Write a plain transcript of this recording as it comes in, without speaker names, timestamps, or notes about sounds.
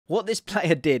What this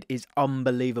player did is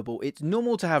unbelievable. It's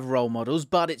normal to have role models,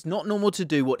 but it's not normal to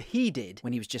do what he did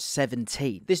when he was just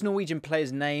 17. This Norwegian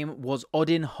player's name was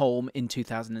Odin Holm in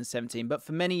 2017, but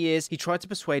for many years he tried to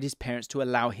persuade his parents to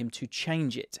allow him to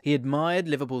change it. He admired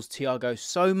Liverpool's Thiago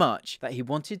so much that he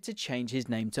wanted to change his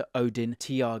name to Odin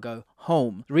Thiago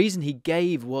Holm. The reason he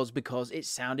gave was because it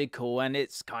sounded cool and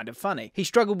it's kind of funny. He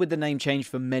struggled with the name change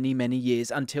for many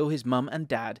years until his mum and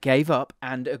dad gave up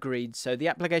and agreed, so the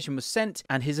application was sent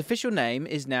and his official name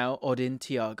is now Odin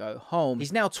Thiago Holm.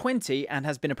 He's now 20 and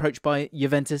has been approached by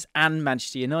Juventus and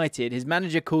Manchester United. His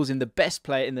manager calls him the best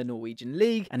player in the Norwegian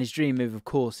league, and his dream move, of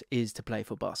course, is to play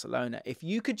for Barcelona. If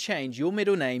you could change your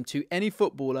middle name to any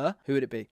footballer, who would it be?